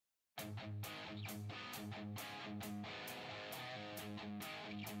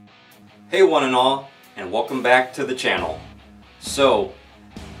Hey one and all, and welcome back to the channel. So,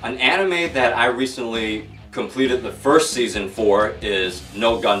 an anime that I recently completed the first season for is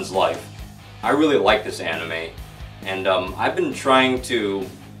No Guns Life. I really like this anime, and I've been trying to,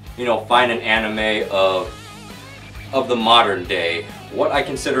 find an anime of the modern day. What I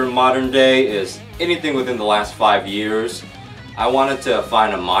consider modern day is anything within the last 5 years. I wanted to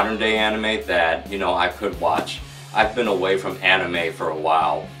find a modern day anime that, I could watch. I've been away from anime for a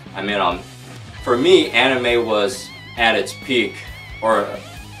while. I mean, for me, anime was at its peak, or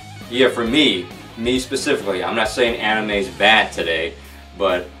yeah, for me specifically. I'm not saying anime is bad today,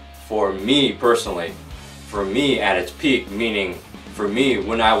 but for me personally, for me at its peak, meaning for me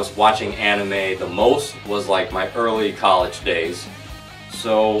when I was watching anime the most was like my early college days.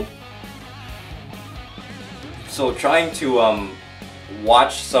 So trying to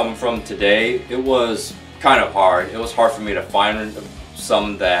watch some from today, it was kind of hard. It was hard for me to find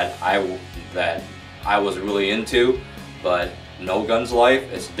some that I was really into, but No Guns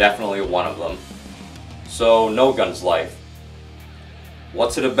Life is definitely one of them. So No Guns Life,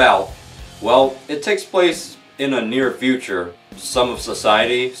 what's it about? Well, it takes place in a near future. Some of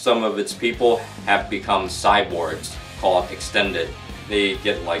society, some of its people have become cyborgs called extended. They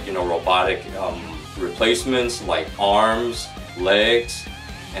get like, robotic replacements like arms, legs,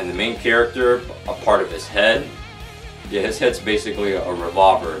 and the main character, a part of his head. Yeah, his head's basically a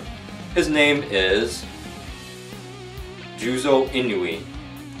revolver. His name is Juzo Inui,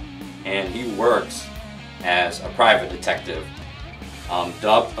 and he works as a private detective,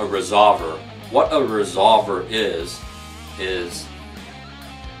 dubbed a resolver. What a resolver is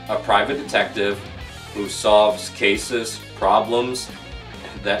a private detective who solves cases, problems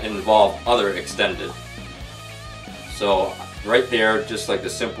that involve other extended. So right there, just like the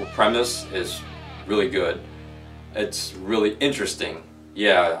simple premise is really good. It's really interesting.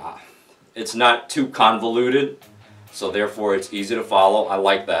 Yeah, it's not too convoluted, so therefore it's easy to follow. I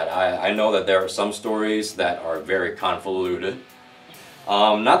like that. I know that there are some stories that are very convoluted.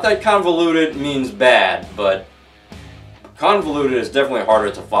 Not that convoluted means bad, but convoluted is definitely harder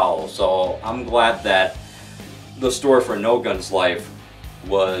to follow. So I'm glad that the story for No Guns Life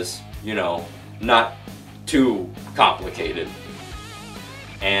was, not too complicated.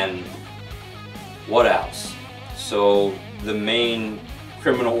 And what else? So the main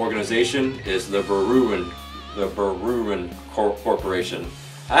criminal organization is the Baruin Corporation.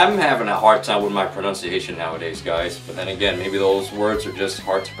 I'm having a hard time with my pronunciation nowadays, guys, but then again, maybe those words are just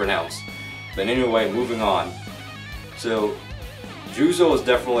hard to pronounce. But anyway, moving on. So Juzo is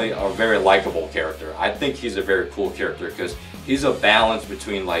definitely a very likable character. I think he's a very cool character because he's a balance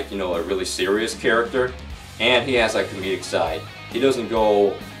between like, a really serious character, and he has a comedic side. He doesn't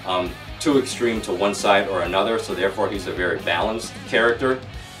go too extreme to one side or another, so therefore he's a very balanced character.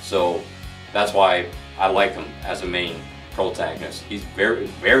 So that's why I like him as a main protagonist. He's very,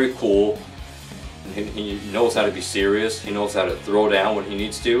 very cool. He knows how to be serious. He knows how to throw down when he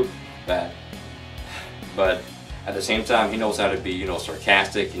needs to. But at the same time, he knows how to be,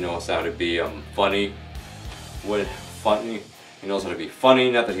 sarcastic. He knows how to be funny. He knows how to be funny.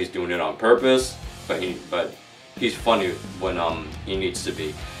 Not that he's doing it on purpose, but he's funny when he needs to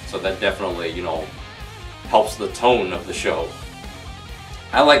be. So that definitely, helps the tone of the show.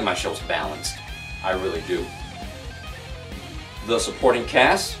 I like my shows balanced. I really do. The supporting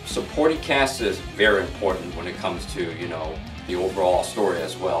cast. Supporting cast is very important when it comes to, the overall story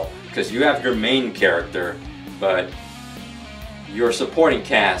as well. Because you have your main character, but your supporting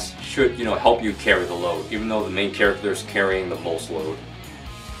cast should, help you carry the load, even though the main character is carrying the most load.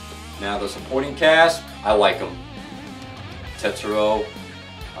 Now the supporting cast, I like them. Tetsuro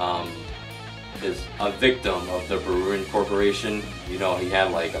is a victim of the Baruin Corporation. He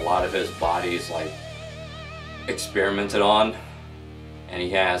had like a lot of his bodies like experimented on, and he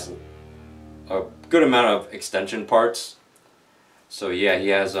has a good amount of extension parts. So yeah, he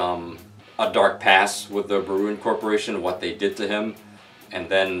has a dark past with the Baruin Corporation, what they did to him, and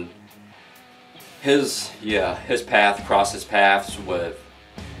then his path crosses paths with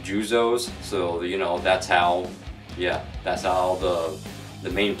Juzo's. So that's how the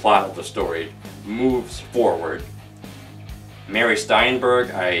main plot of the story moves forward. Mary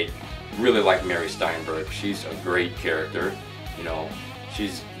Steinberg, I really like Mary Steinberg. She's a great character.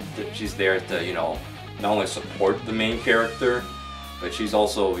 She's there to not only support the main character, but she's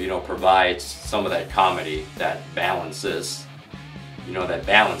also provides some of that comedy that balances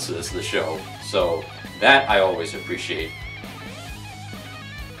the show. So that I always appreciate.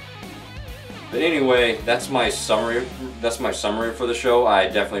 But anyway, that's my summary. That's my summary for the show. I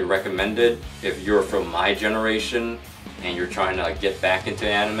definitely recommend it if you're from my generation and you're trying to get back into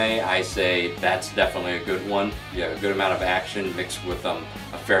anime. I say that's definitely a good one. You have a good amount of action mixed with a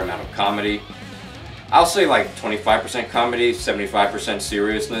fair amount of comedy. I'll say like 25% comedy, 75%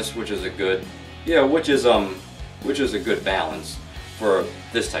 seriousness, which is a good, which is a good balance for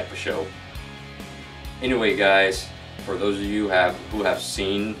this type of show. Anyway, guys, for those of you who have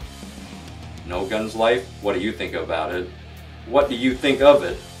seen No Guns Life, what do you think about it? What do you think of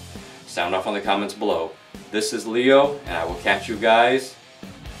it? Sound off in the comments below. This is Leo, and I will catch you guys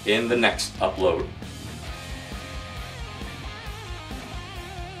in the next upload.